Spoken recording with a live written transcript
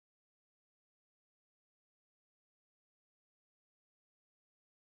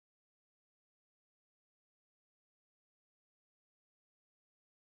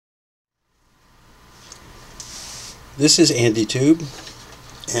This is AndyTube,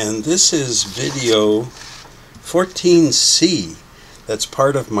 and this is video 14C. That's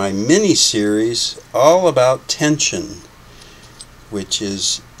part of my mini-series all about tension, which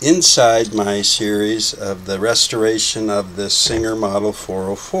is inside my series of the restoration of the Singer Model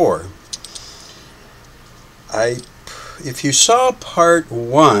 404. If you saw part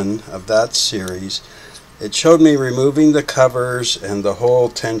 1 of that series, it showed me removing the covers and the whole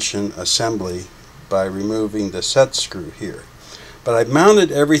tension assembly by removing the set screw here. But I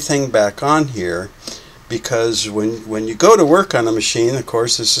mounted everything back on here because when you go to work on a machine, of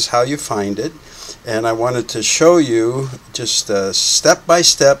course, this is how you find it. And I wanted to show you just a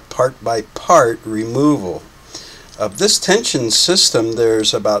step-by-step, part-by-part removal. Of this tension system,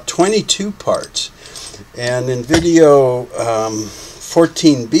 there's about 22 parts. And in video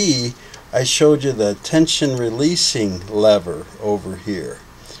 14B, I showed you the tension releasing lever over here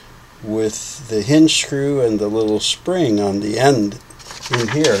with the hinge screw and the little spring on the end in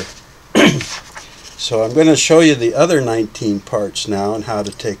here. So I'm going to show you the other 19 parts now and how to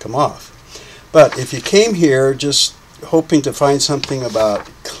take them off. But if you came here just hoping to find something about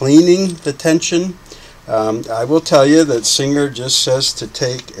cleaning the tension, I will tell you that Singer just says to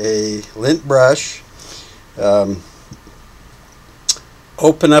take a lint brush,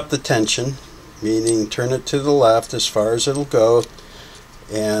 open up the tension, meaning turn it to the left as far as it'll go,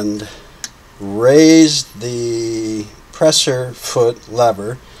 and raise the presser foot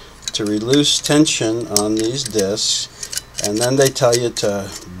lever to release tension on these discs, and then they tell you to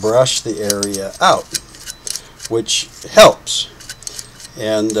brush the area out, which helps.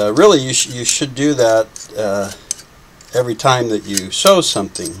 And really you should do that every time that you sew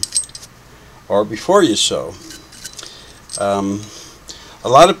something or before you sew. A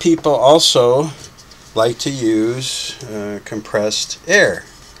lot of people also like to use compressed air.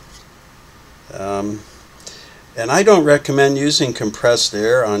 And I don't recommend using compressed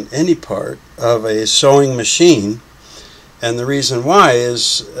air on any part of a sewing machine. And the reason why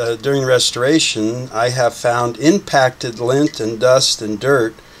is during restoration I have found impacted lint and dust and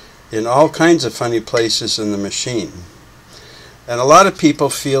dirt in all kinds of funny places in the machine. And a lot of people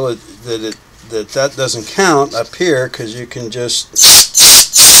feel that doesn't count up here because you can just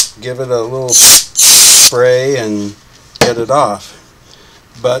give it a little spray and get it off.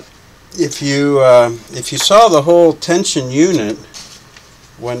 But if you saw the whole tension unit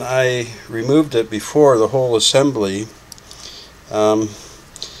when I removed it before the whole assembly, in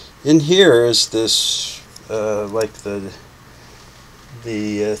here is this like the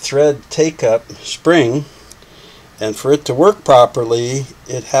thread take-up spring, and for it to work properly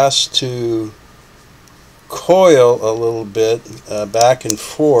it has to coil a little bit back and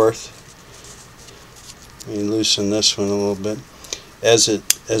forth. Let me loosen this one a little bit as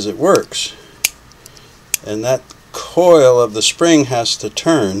it works, and that coil of the spring has to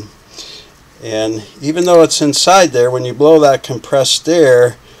turn. And even though it's inside there, when you blow that compressed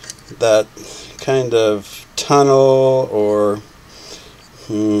air, that kind of tunnel or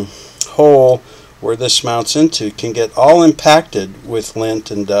hole where this mounts into can get all impacted with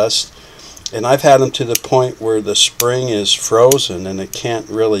lint and dust. And I've had them to the point where the spring is frozen and it can't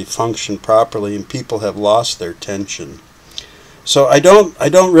really function properly, and people have lost their tension. So I don't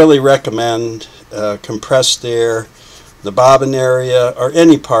really recommend compressed air, the bobbin area, or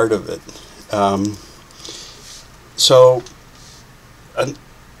any part of it.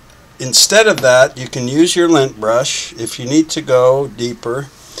 Instead of that, you can use your lint brush if you need to go deeper.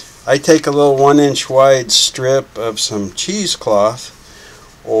 I take a little 1-inch wide strip of some cheesecloth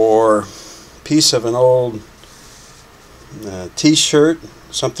or piece of an old t-shirt,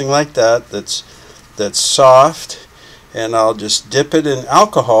 something like that, that's soft, and I'll just dip it in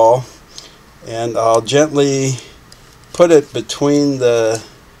alcohol and I'll gently put it between the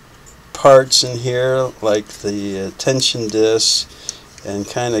parts in here, like the tension disc, and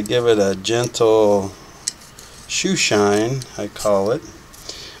kind of give it a gentle shoe shine, I call it.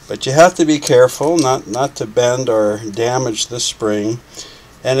 But you have to be careful not to bend or damage the spring,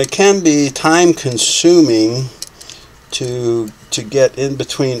 and it can be time consuming to get in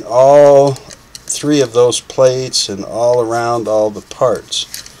between all 3 of those plates and all around all the parts.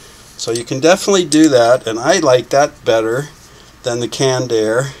 So you can definitely do that, and I like that better than the canned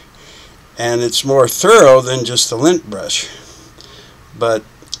air, and it's more thorough than just a lint brush. But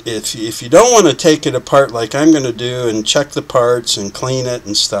if you don't want to take it apart like I'm going to do and check the parts and clean it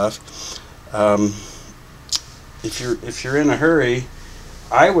and stuff, if you're in a hurry,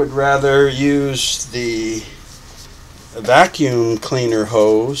 I would rather use the vacuum cleaner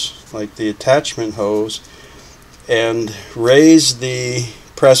hose, like the attachment hose, and raise the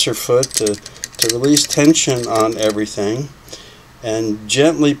presser foot to to release tension on everything, and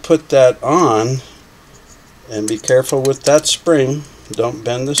gently put that on, and be careful with that spring. Don't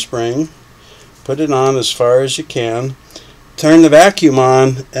bend the spring. Put it on as far as you can. Turn the vacuum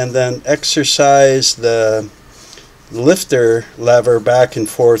on and then exercise the lifter lever back and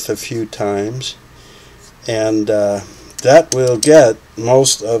forth a few times, and that will get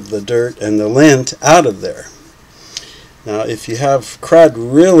most of the dirt and the lint out of there. Now if you have crud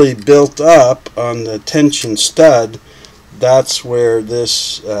really built up on the tension stud, that's where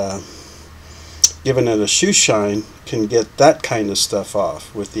this, giving it a shoe shine, can get that kind of stuff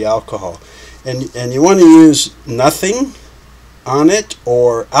off with the alcohol. And you want to use nothing on it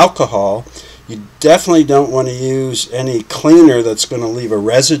or alcohol. You definitely don't want to use any cleaner that's going to leave a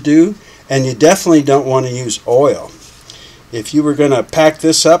residue, and you definitely don't want to use oil. If you were going to pack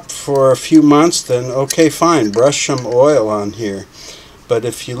this up for a few months, then okay, fine, brush some oil on here. But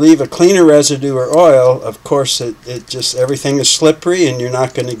if you leave a cleaner residue or oil, of course it just, everything is slippery and you're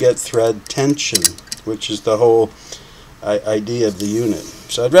not going to get thread tension, which is the whole idea of the unit.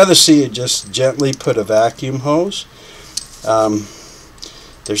 So I'd rather see you just gently put a vacuum hose.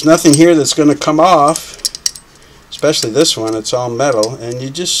 There's nothing here that's going to come off, especially this one. It's all metal, and you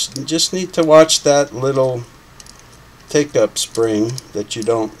just need to watch that little take-up spring that you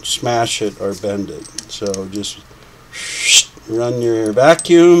don't smash it or bend it. So just run your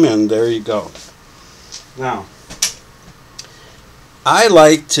vacuum, and there you go. Now, I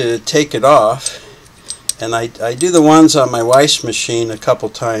like to take it off, and I do the ones on my wife's machine a couple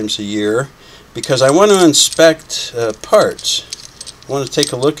times a year because I want to inspect parts. I want to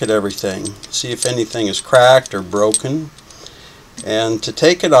take a look at everything, see if anything is cracked or broken. And to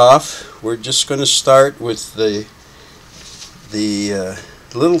take it off, we're just going to start with the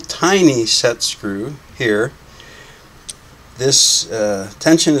little tiny set screw here. This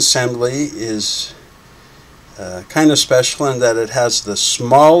tension assembly is kind of special in that it has the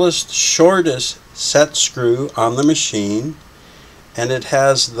smallest, shortest set screw on the machine, and it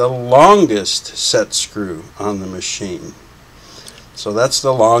has the longest set screw on the machine. So that's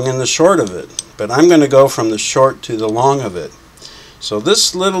the long and the short of it, but I'm going to go from the short to the long of it. So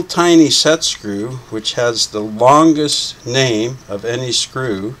this little tiny set screw, which has the longest name of any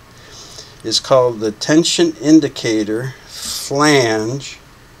screw, is called the tension indicator flange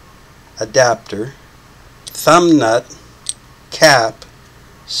adapter thumb nut cap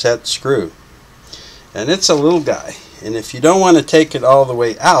set screw. And it's a little guy, and if you don't want to take it all the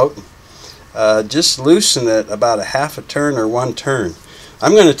way out, just loosen it about a half a turn or one turn.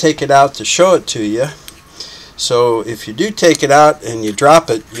 I'm going to take it out to show it to you, so if you do take it out and you drop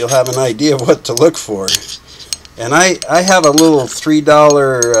it, you'll have an idea of what to look for. And I have a little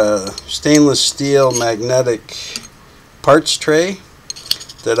 $3 stainless steel magnetic parts tray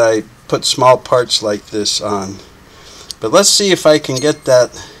that I put small parts like this on. But let's see if I can get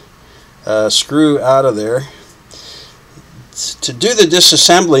that screw out of there. To do the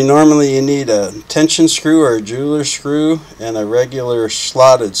disassembly, normally you need a tension screw or a jeweler screw and a regular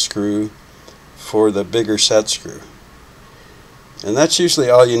slotted screw for the bigger set screw. And that's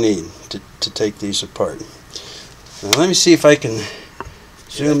usually all you need to take these apart. Now let me see if I can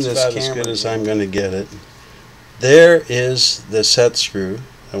zoom this camera as good as I'm going to get it. There is the set screw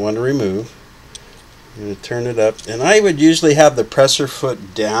I want to remove. I'm going to turn it up, and I would usually have the presser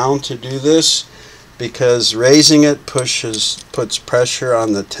foot down to do this because raising it puts pressure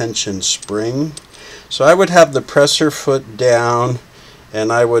on the tension spring. So I would have the presser foot down,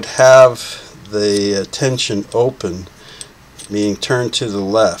 and I would have the tension open, meaning turned to the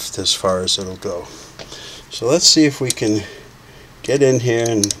left as far as it'll go. So let's see if we can get in here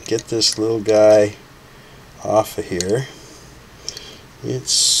and get this little guy off of here.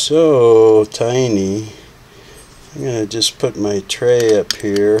 It's so tiny. I'm going to just put my tray up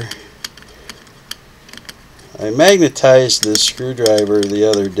here. I magnetized this screwdriver the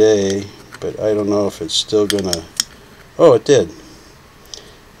other day, but I don't know if it's still going to... Oh, it did.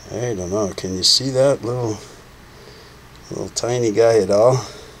 I don't know. Can you see that little tiny guy at all?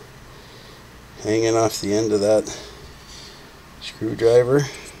 Hanging off the end of that screwdriver.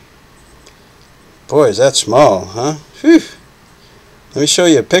 Boy, is that small, huh? Whew. Let me show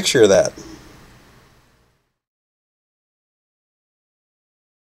you a picture of that.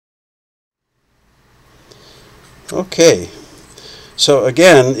 Okay, so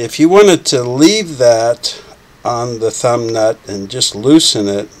again, if you wanted to leave that on the thumb nut and just loosen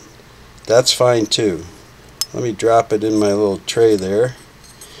it, that's fine too. Let me drop it in my little tray there.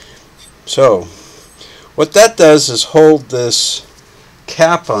 So what that does is hold this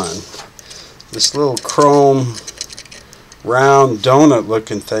cap on, this little chrome round donut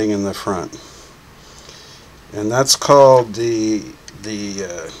looking thing in the front. and that's called the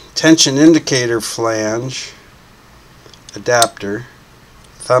tension indicator flange adapter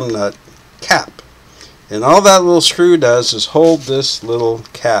thumb nut cap. And all that little screw does is hold this little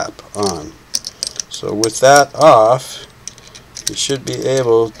cap on. So with that off, you should be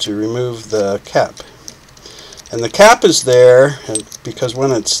able to remove the cap. And the cap is there because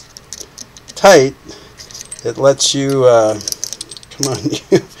when it's tight, it lets you, come on,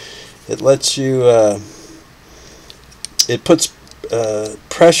 it lets you, it puts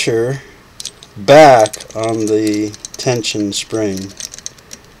pressure back on the tension spring.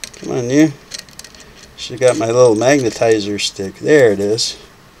 Come on, you. Should have got my little magnetizer stick. There it is.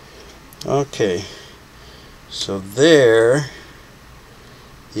 Okay. So there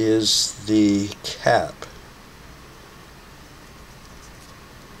is the cap.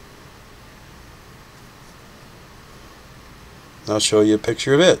 I'll show you a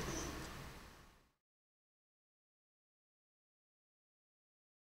picture of it.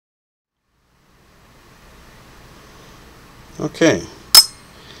 Okay.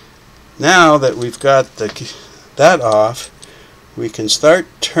 Now that we've got that off, we can start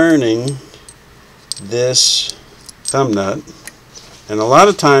turning this thumb nut, and a lot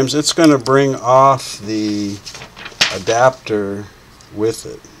of times it's going to bring off the adapter with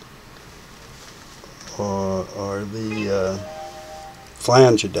it, or the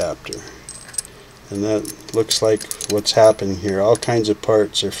flange adapter, and that looks like what's happening here. All kinds of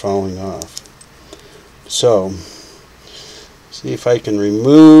parts are falling off. So see if I can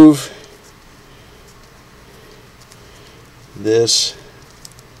remove this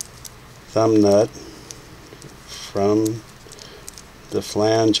thumb nut from the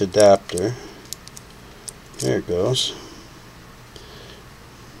flange adapter. There it goes.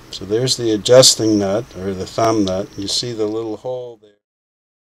 So there's the adjusting nut, or the thumb nut. You see the little hole there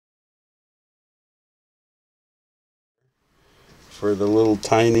for the little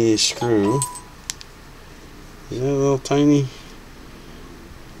tiny screw. See that little tiny?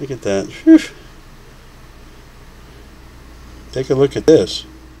 Look at that. Whew. Take a look at this.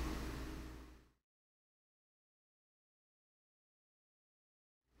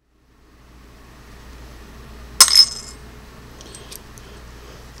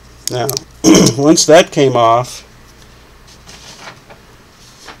 Now, once that came off,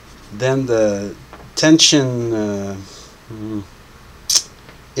 then the tension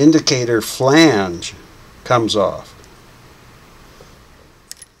indicator flange comes off.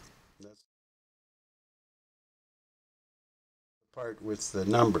 That's the part with the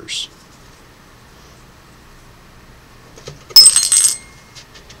numbers.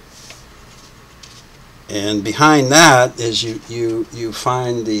 And behind that is you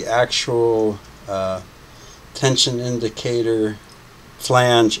find the actual tension indicator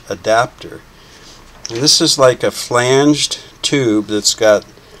flange adapter. And this is like a flanged tube that's got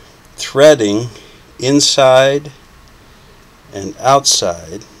threading inside and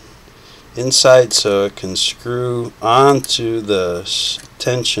outside. Inside so it can screw onto the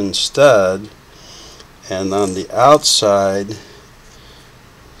tension stud, and on the outside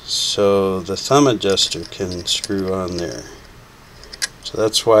so the thumb adjuster can screw on there. So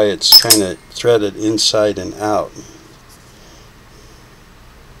that's why it's kind of threaded inside and out.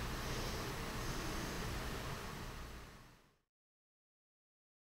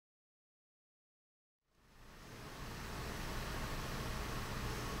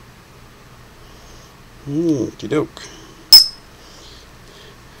 Okey-doke.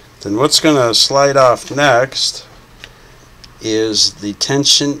 Then what's going to slide off next is the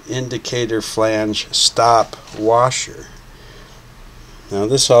tension indicator flange stop washer. Now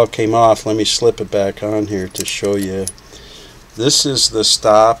this all came off. Let me slip it back on here to show you. This is the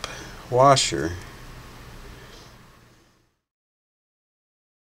stop washer.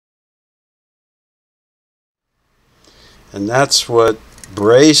 And that's what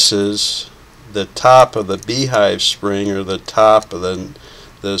braces the top of the beehive spring, or the top of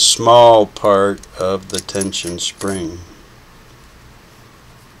the small part of the tension spring.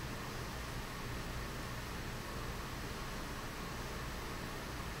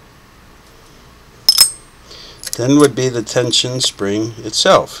 Then would be the tension spring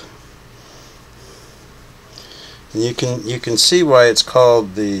itself. And you can see why it's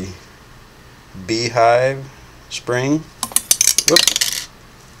called the beehive spring.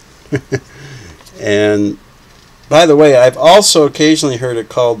 And by the way, I've also occasionally heard it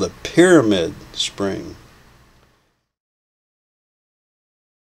called the pyramid spring.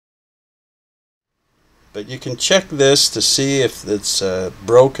 But you can check this to see if it's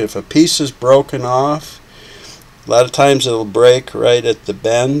broke. If a piece is broken off, a lot of times it'll break right at the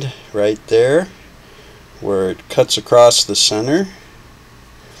bend right there, where it cuts across the center,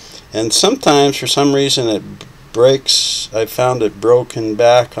 and sometimes for some reason it breaks. I found it broken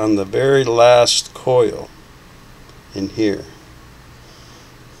back on the very last coil in here.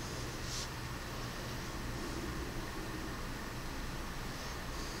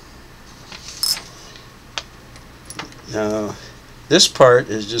 Now this part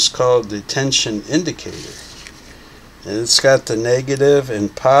is just called the tension indicator, and it's got the negative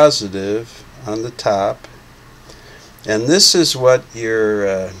and positive on the top, and this is what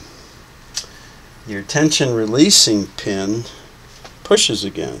your tension releasing pin pushes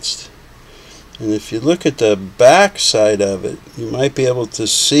against. And if you look at the back side of it, you might be able to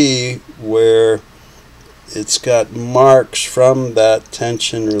see where it's got marks from that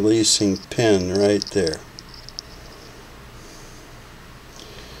tension releasing pin right there.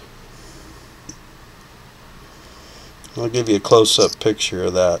 I'll give you a close-up picture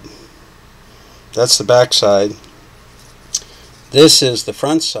of that. That's the back side. This is the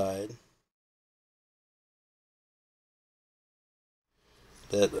front side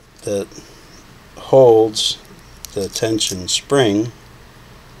that holds the tension spring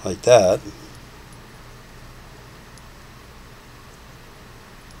like that.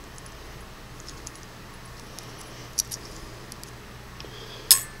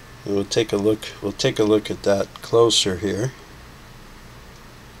 And we'll take a look at that closer here.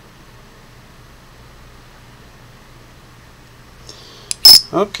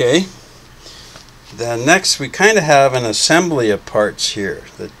 Okay, then next we kind of have an assembly of parts here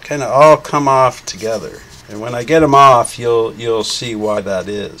that kind of all come off together, and when I get them off you'll see why that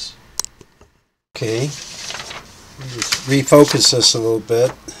is. Okay, just refocus this a little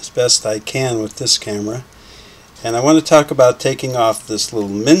bit as best I can with this camera, and I want to talk about taking off this little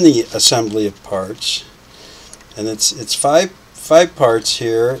mini assembly of parts, and it's five parts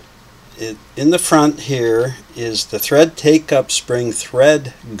here. In the front here is the thread take-up spring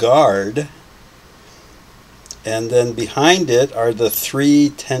thread guard, and then behind it are the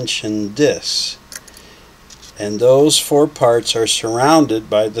 3 tension discs, and those 4 parts are surrounded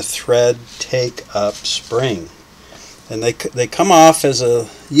by the thread take-up spring, and they come off as a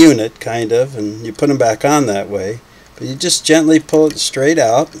unit kind of, and you put them back on that way, but you just gently pull it straight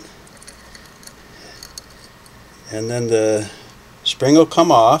out, and then the spring will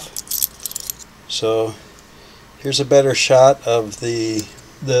come off. So here's a better shot of the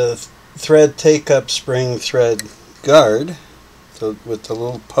thread take-up spring thread guard with the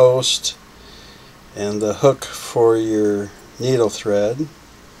little post and the hook for your needle thread.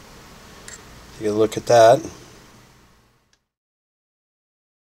 Take a look at that.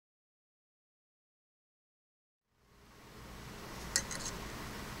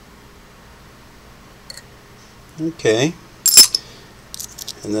 Okay.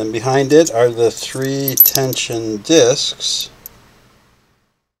 And then behind it are the 3 tension discs.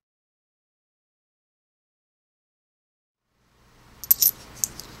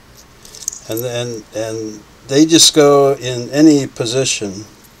 And they just go in any position.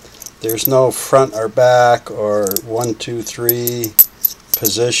 There's no front or back or 1, 2, 3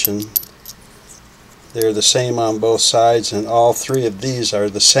 position. They're the same on both sides, and all 3 of these are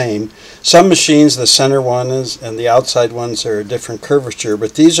the same. Some machines, the center one is, and the outside ones are a different curvature,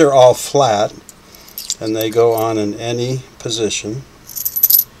 but these are all flat, and they go on in any position.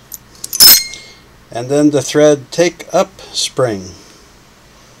 And then the thread take-up spring.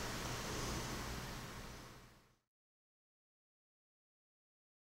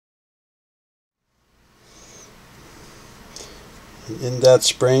 In that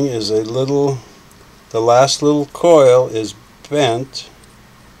spring is the last little coil is bent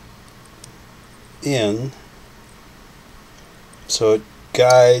in, so it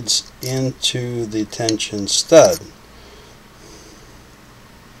guides into the tension stud.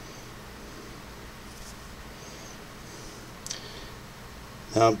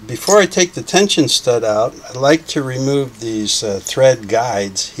 Now, before I take the tension stud out, I like to remove these thread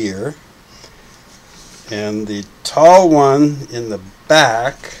guides here. And the tall one in the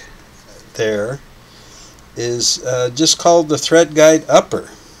back there is just called the thread guide upper,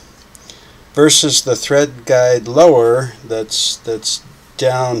 versus the thread guide lower that's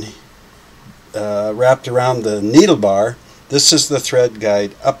down wrapped around the needle bar. This is the thread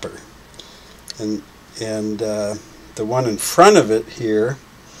guide upper, and the one in front of it here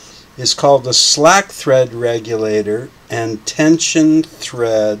is called the slack thread regulator and tension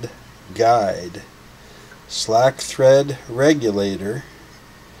thread guide. Slack thread regulator,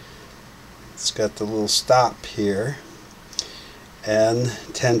 it's got the little stop here, and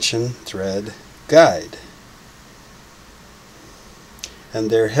tension thread guide. and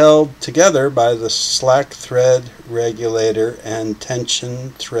they're held together by the slack thread regulator and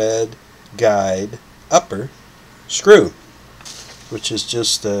tension thread guide upper screw, which is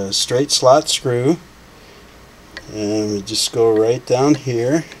just a straight slot screw, and we just go right down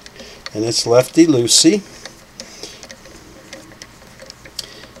here, and it's lefty-loosey.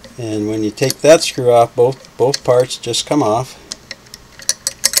 And when you take that screw off, both parts just come off.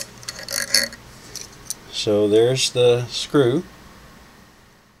 So there's the screw.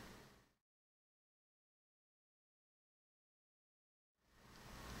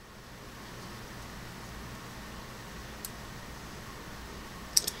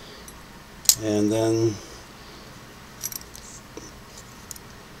 And then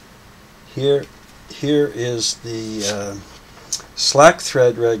here is the slack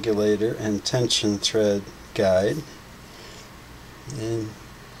thread regulator and tension thread guide, and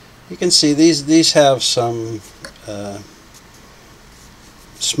you can see these have some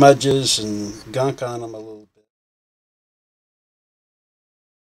smudges and gunk on them a little bit,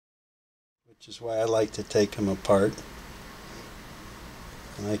 which is why I like to take them apart.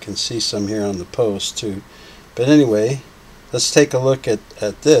 And I can see some here on the post too. But anyway, let's take a look at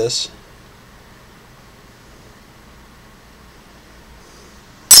this.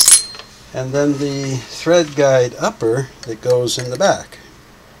 And then the thread guide upper that goes in the back.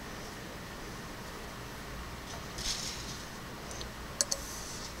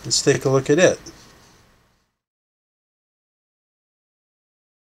 Let's take a look at it.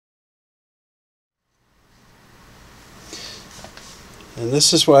 And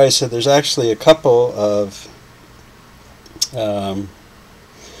this is why I said there's actually a couple of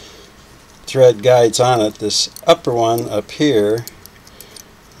thread guides on it. This upper one up here,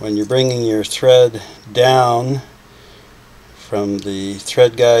 when you're bringing your thread down from the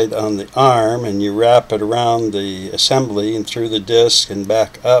thread guide on the arm and you wrap it around the assembly and through the disc and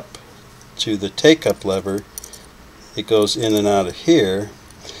back up to the take-up lever, it goes in and out of here.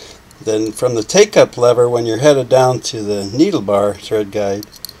 Then from the take-up lever, when you're headed down to the needle bar thread guide,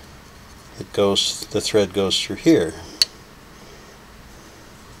 the thread goes through here.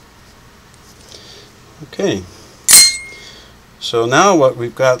 Okay, so now what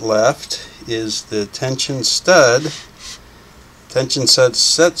we've got left is the tension stud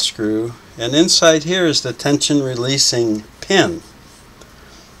set screw, and inside here is the tension releasing pin.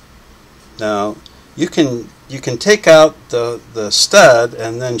 Now you can take out the stud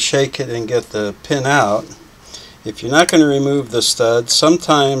and then shake it and get the pin out. If you're not going to remove the stud,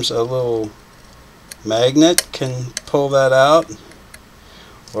 sometimes a little magnet can pull that out,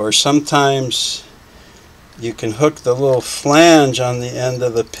 or sometimes you can hook the little flange on the end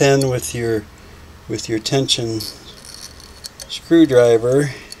of the pin with your tension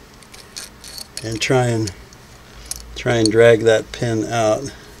screwdriver and try and drag that pin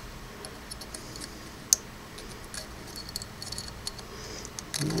out.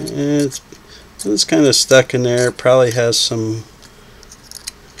 It's kind of stuck in there. Probably has some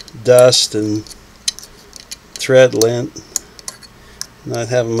dust and thread lint. Not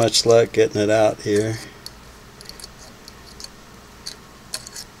having much luck getting it out here.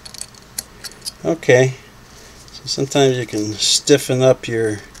 Okay, so sometimes you can stiffen up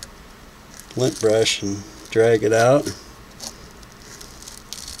your lint brush and drag it out.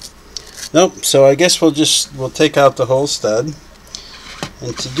 Nope, so I guess we'll take out the whole stud.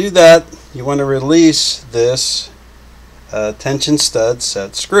 And to do that, you want to release this tension stud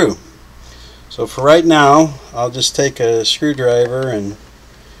set screw. So for right now, I'll just take a screwdriver and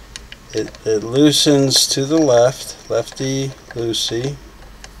it loosens to the left, lefty-loosey,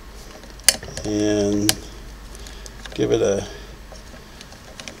 and give it a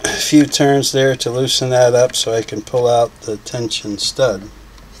few turns there to loosen that up so I can pull out the tension stud.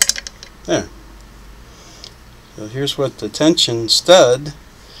 There. So here's what the tension stud,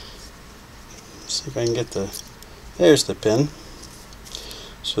 let's see if I can get there's the pin.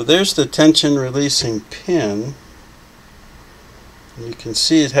 So there's the tension releasing pin, and you can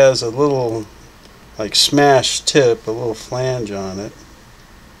see it has a little like smashed tip, a little flange on it,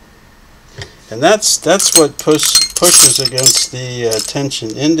 and that's what pushes against the tension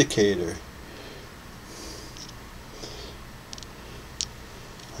indicator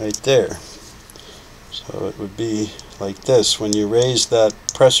right there. So it would be like this when you raise that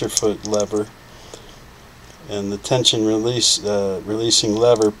pressure foot lever, and the tension releasing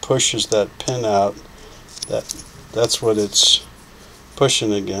lever pushes that pin out. That's what it's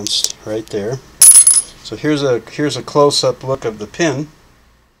pushing against right there. So here's a close-up look of the pin.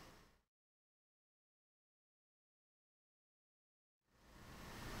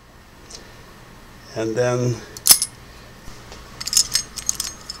 And then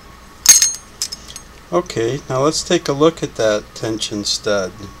Okay, now let's take a look at that tension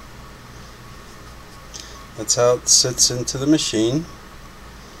stud. That's how it sits into the machine.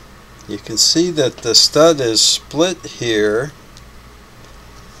 You can see that the stud is split here,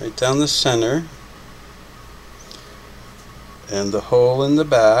 right down the center, and the hole in the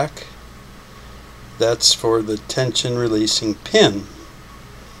back, that's for the tension releasing pin.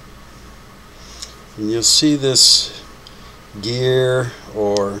 And you'll see this gear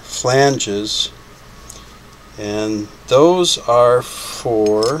or flanges, and those are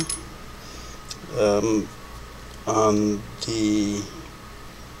for on the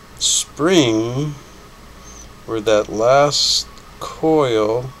spring where that last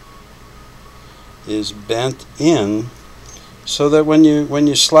coil is bent in, so that when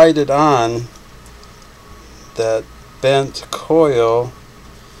you slide it on, that bent coil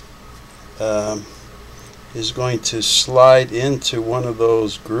is going to slide into one of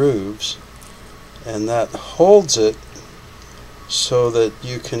those grooves, and that holds it so that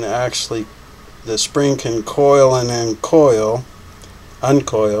you can actually, the spring can coil and then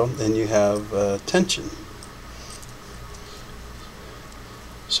uncoil, and you have tension.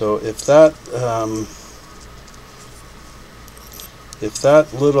 So if that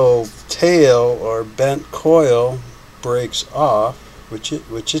little tail or bent coil breaks off, which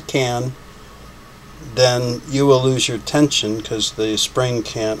it can, then you will lose your tension because the spring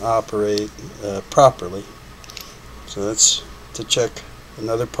can't operate properly. So that's to check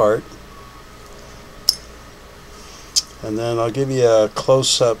another part. And then I'll give you a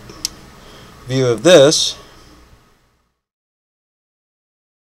close-up view of this.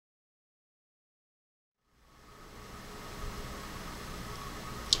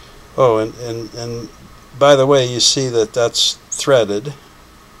 Oh, and by the way, you see that that's threaded,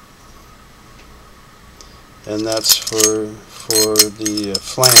 and that's for the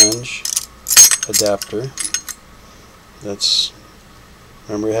flange adapter. That's,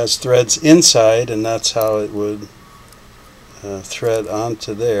 remember, it has threads inside, and that's how it would thread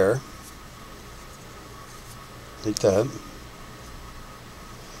onto there, like that.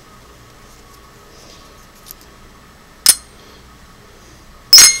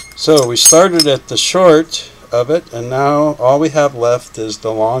 So we started at the short of it, and now all we have left is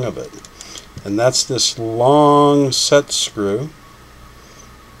the long of it, and that's this long set screw,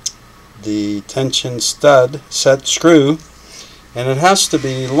 the tension stud set screw, and it has to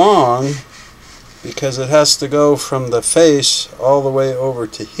be long because it has to go from the face all the way over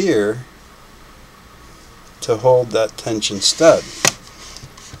to here to hold that tension stud.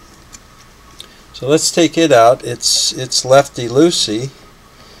 So let's take it out. It's lefty-loosey,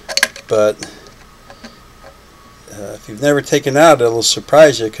 but if you've never taken it out, it'll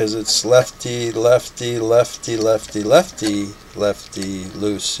surprise you because it's lefty, lefty, lefty, lefty, lefty,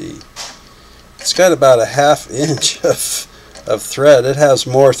 lefty-loosey. It's got about a ½ inch of thread. It has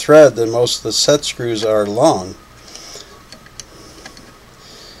more thread than most of the set screws are long.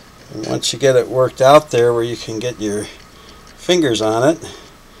 And once you get it worked out there where you can get your fingers on it,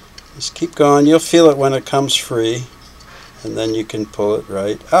 just keep going. You'll feel it when it comes free, and then you can pull it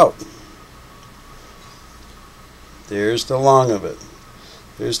right out. There's the long of it.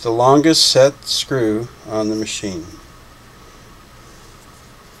 There's the longest set screw on the machine.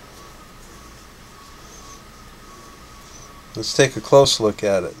 Let's take a close look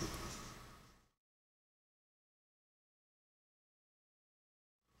at it.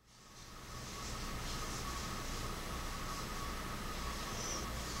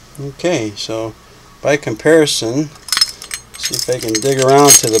 Okay, so by comparison, see if I can dig around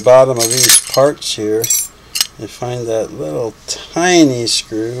to the bottom of these parts here and find that little tiny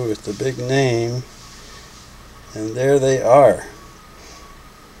screw with the big name, and there they are,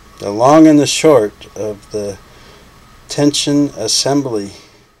 the long and the short of the tension assembly,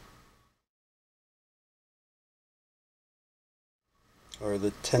 or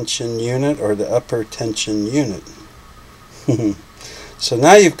the tension unit, or the upper tension unit. So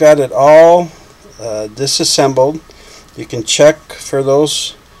now you've got it all disassembled. You can check for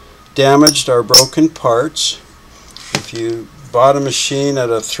those damaged or broken parts. If you bought a machine at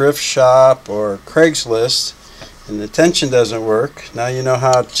a thrift shop or Craigslist and the tension doesn't work, now you know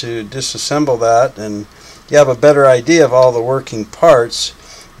how to disassemble that, and you have a better idea of all the working parts.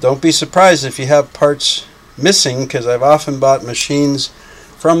 Don't be surprised if you have parts missing, because I've often bought machines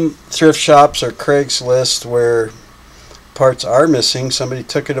from thrift shops or Craigslist where parts are missing. Somebody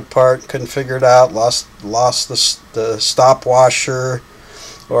took it apart, couldn't figure it out, lost the stop washer,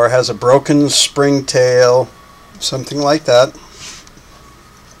 or has a broken spring tail, something like that.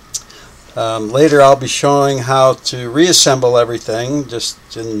 Later I'll be showing how to reassemble everything just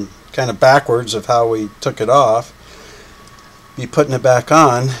in kind of backwards of how we took it off, be putting it back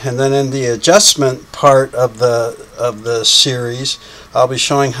on. And then in the adjustment part of the series, I'll be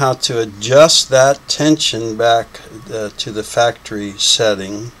showing how to adjust that tension back to the factory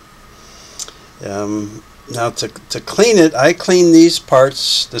setting. Now to clean it, I clean these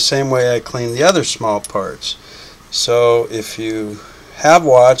parts the same way I clean the other small parts. So if you have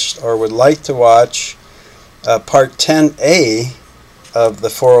watched or would like to watch part 10A of the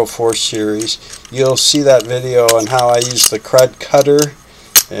 404 series, you'll see that video on how I use the crud cutter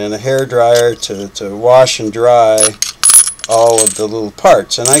and a hair dryer to wash and dry all of the little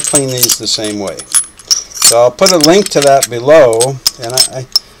parts, and I clean these the same way. So I'll put a link to that below, and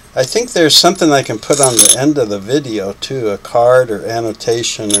I think there's something I can put on the end of the video too, a card or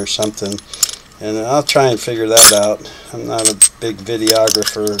annotation or something, and I'll try and figure that out. I'm not a big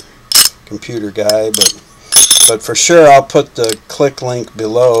videographer, computer guy, but for sure I'll put the click link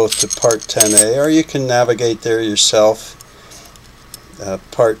below to part 10A, or you can navigate there yourself.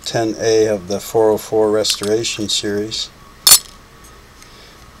 Part 10A of the 404 restoration series.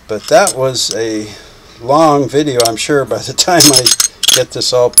 But that was a long video, I'm sure, by the time I get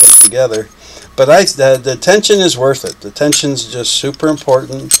this all put together. But the tension is worth it. The tension's just super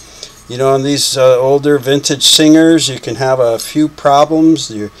important. You know, on these older vintage singers, you can have a few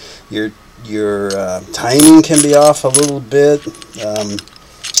problems. Your timing can be off a little bit.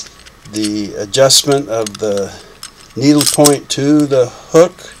 The adjustment of the needle point to the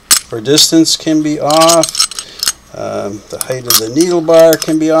hook for distance can be off. The height of the needle bar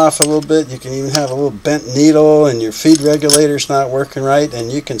can be off a little bit. You can even have a little bent needle and your feed regulator's not working right, and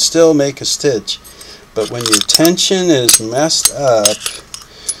you can still make a stitch. But when your tension is messed up,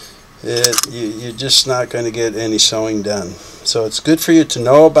 you're just not going to get any sewing done. So it's good for you to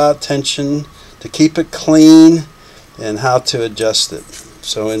know about tension, to keep it clean, and how to adjust it.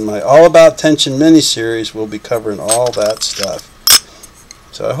 So in my All About Tension mini-series, we'll be covering all that stuff.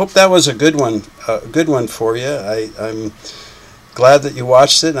 So I hope that was a good one for you. I'm glad that you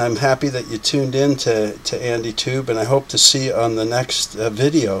watched it, and I'm happy that you tuned in to AndyTube, and I hope to see you on the next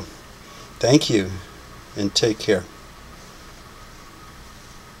video. Thank you, and take care.